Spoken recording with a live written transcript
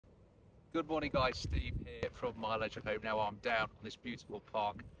Good morning guys, Steve here from my leisure home. Now I'm down on this beautiful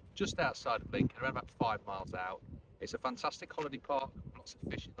park just outside of Lincoln, around about 5 miles out. It's a fantastic holiday park, lots of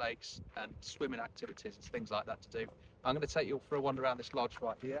fishing lakes and swimming activities and things like that to do. I'm going to take you all for a wander around this lodge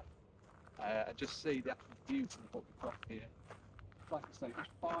right here and just see the actual beauty of what we've got here. Like I say,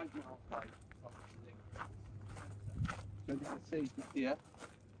 just 5 miles away from Lincoln. So you can see here,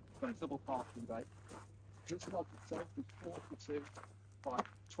 we've got a double parking bay. This lodge itself is 42 by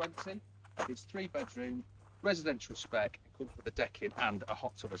 20. It's 3 bedroom, residential spec. It comes with a decking and a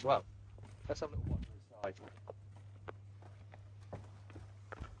hot tub as well. Let's have a little wander inside.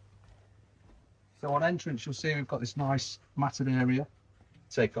 So on entrance, you'll see we've got this nice matted area.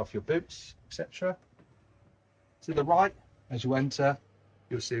 Take off your boots, etc. To the right, as you enter,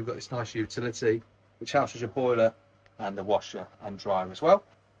 you'll see we've got this nice utility, which houses your boiler and the washer and dryer as well.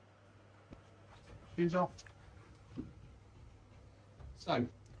 Shoes off. So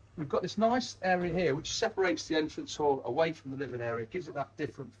we've got this nice area here which separates the entrance hall away from the living area, gives it that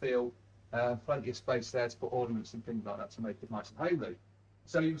different feel, plenty of space there to put ornaments and things like that to make it nice and homely.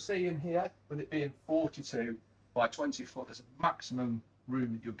 So you'll see in here, with it being 42 by 20 foot, there's a maximum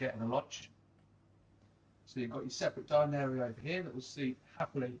room that you'll get in a lodge. So you've got your separate dining area over here that will seat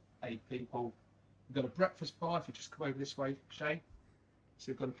happily 8 people. You've got a breakfast bar if you just come over this way, Shane.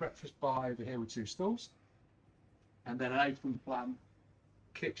 So you've got a breakfast bar over here with 2 stools, and then an open plan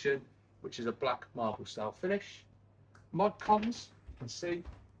kitchen, which is a black marble style finish. Mod cons, you can see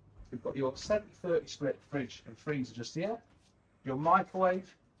we've got your 70-30 split fridge and freezer just here, your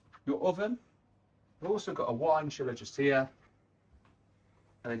microwave, your oven. We've also got a wine chiller just here,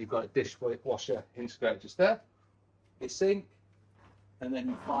 and then you've got a dishwasher integrated just there, your sink, and then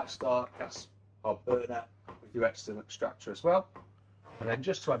your 5-star gas hob burner with your external extractor as well. And then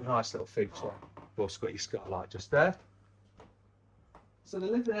just to add a nice little feature, you've also got your skylight just there. So the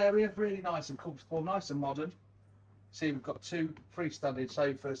living area, really nice and comfortable, nice and modern. See, we've got 2 freestanding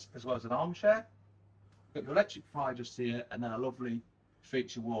sofas as well as an armchair. We've got your electric fire just here, and then a lovely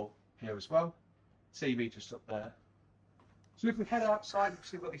feature wall here as well. TV just up there. So if we head outside,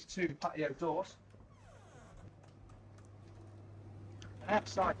 we've got these 2 patio doors. An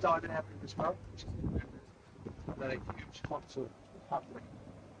outside dining area as well, which is and then a huge hot tub, happily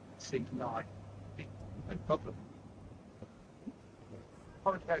sink 9, no problem.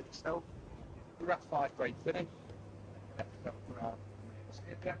 Holiday itself, the ratified grade finish.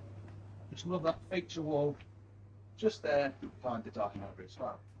 Just love that feature wall just there behind the dining area as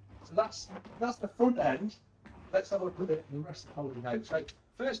well. So that's the front end. Let's have a look at it in the rest of the holiday home. So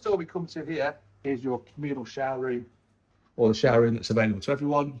first door we come to here is your communal shower room, or the shower room that's available to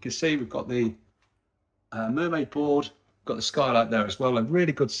everyone. You can see we've got the mermaid board, got the skylight there as well, a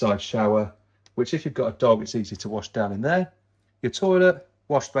really good sized shower, which if you've got a dog, it's easy to wash down in there. Your toilet,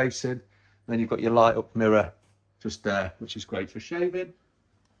 wash basin, and then you've got your light up mirror just there, which is great for shaving.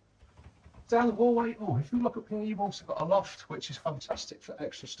 Down the hallway, if you look up here, you've also got a loft, which is fantastic for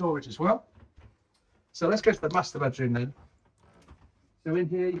extra storage as well. So let's go to the master bedroom then. So in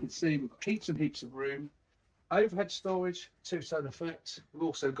here you can see we've got heaps and heaps of room, overhead storage, 2-tone effect. We've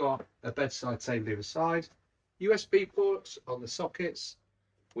also got a bedside table either side, USB ports on the sockets,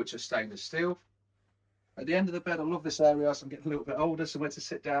 which are stainless steel. At the end of the bed, I love this area as I'm getting a little bit older, somewhere to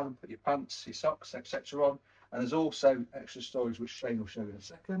sit down and put your pants, your socks, etc. on. And there's also extra storage, which Shane will show you in a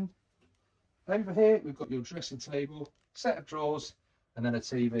second. Over here, we've got your dressing table, set of drawers, and then a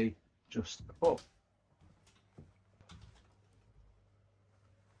TV just above.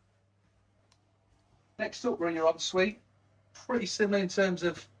 Next up, we're in your ensuite. Pretty similar in terms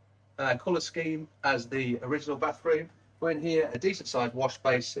of colour scheme as the original bathroom. We're in here, a decent sized wash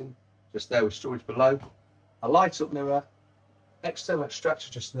basin, just there with storage below. A light up mirror, external extractor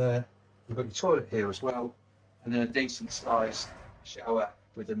just there. We've got your toilet here as well, and then a decent sized shower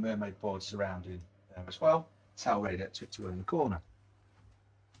with the mermaid board surrounding there as well. Towel radiator to in the corner.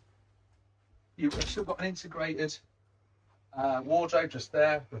 You've still got an integrated wardrobe just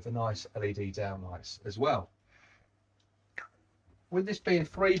there with a nice LED downlights as well. With this being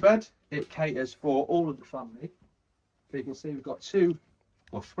 3-bed, it caters for all of the family. So you can see we've got 2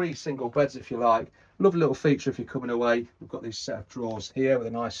 or 3 single beds if you like. Lovely little feature if you're coming away. We've got this set of drawers here with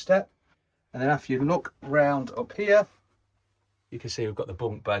a nice step. And then after you look round up here, you can see we've got the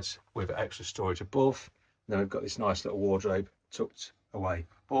bunk beds with extra storage above. And then we've got this nice little wardrobe tucked away.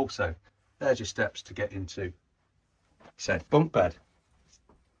 Also, there's your steps to get into said bunk bed.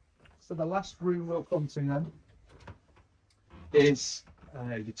 So the last room we'll come to then is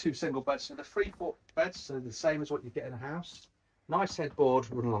your 2 single beds. So the 3-foot beds, so the same as what you get in a house. Nice headboard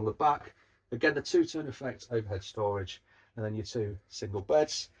running along the back. Again, the 2-tone effect overhead storage, and then your 2 single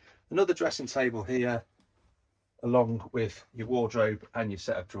beds. Another dressing table here, along with your wardrobe and your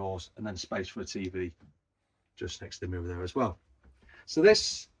set of drawers, and then space for a TV just next to the mirror there as well. So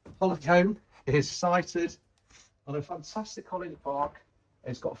this holiday home is sited on a fantastic holiday park.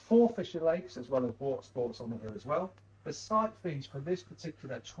 It's got 4 fishing lakes as well as water sports on here as well. The site fees for this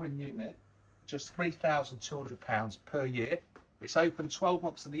particular twin unit, just £3,200 per year. It's open 12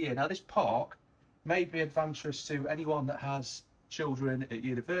 months of the year. Now this park may be advantageous to anyone that has children at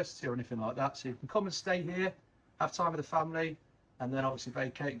university or anything like that. So you can come and stay here, have time with the family, and then obviously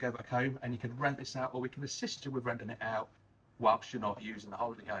vacate and go back home, and you can rent this out, or we can assist you with renting it out whilst you're not using the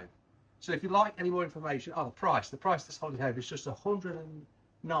holiday home. So if you'd like any more information, the price of this holiday home is just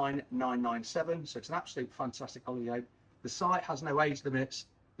 $109,997. So it's an absolute fantastic holiday home. The site has no age limits.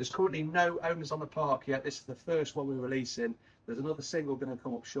 There's currently no owners on the park yet. This is the first one we're releasing. There's another single going to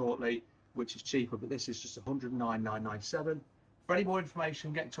come up shortly, which is cheaper, but this is just $109,997. For any more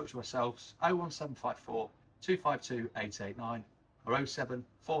information, get in touch with ourselves, 01754 252 889 or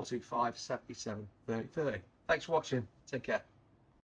 07425 77 3030. Thanks for watching. Take care.